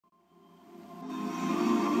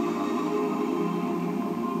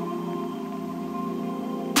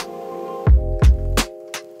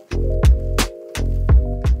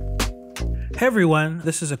Hey everyone,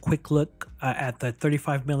 this is a quick look at the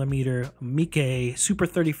 35mm Meike Super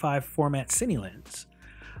 35 format cine lens.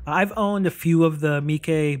 I've owned a few of the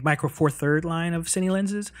Meike Micro Four Third line of cine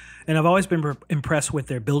lenses, and I've always been impressed with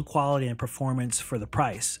their build quality and performance for the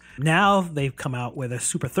price. Now they've come out with a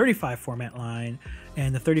Super 35 format line,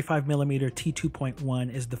 and the 35mm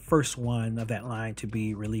T2.1 is the first one of that line to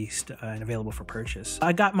be released and available for purchase.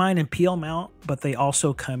 I got mine in PL mount, but they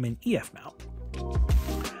also come in EF mount.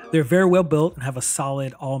 They're very well built and have a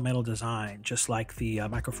solid all-metal design, just like the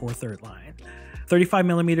Micro Four Third line.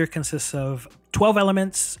 35mm consists of 12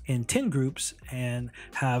 elements in 10 groups and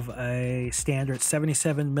have a standard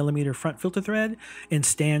 77mm front filter thread and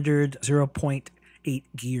standard 0.8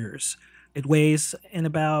 gears. It weighs in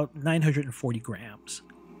about 940 grams.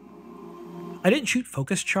 I didn't shoot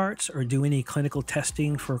focus charts or do any clinical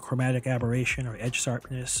testing for chromatic aberration or edge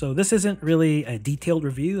sharpness, so this isn't really a detailed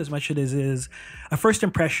review as much as it is a first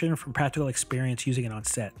impression from practical experience using it on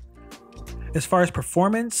set. As far as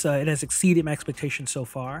performance, it has exceeded my expectations so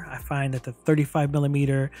far. I find that the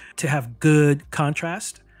 35mm to have good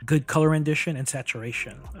contrast, good color rendition, and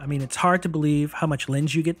saturation. I mean, it's hard to believe how much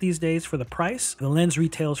lens you get these days for the price. The lens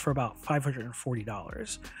retails for about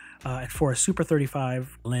 $540. And for a Super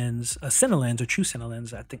 35 lens, a Cine lens or true Cine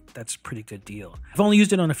lens, I think that's a pretty good deal. I've only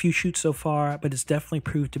used it on a few shoots so far, but it's definitely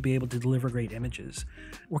proved to be able to deliver great images.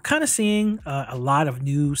 We're kind of seeing a lot of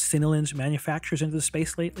new Cine lens manufacturers into the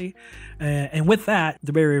space lately. And with that,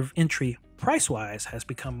 the barrier of entry price-wise has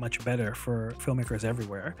become much better for filmmakers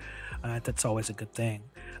everywhere. That's always a good thing.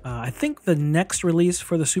 I think the next release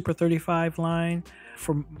for the Super 35 line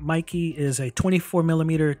for Meike is a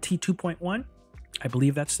 24mm T2.1. I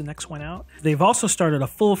believe that's the next one out. They've also started a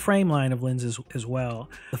full frame line of lenses as well.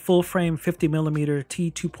 The full frame 50mm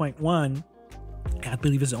T2.1, I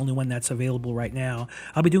believe, is the only one that's available right now.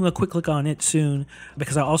 I'll be doing a quick look on it soon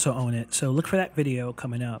because I also own it. So look for that video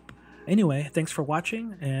coming up. Anyway, thanks for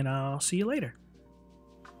watching, and I'll see you later.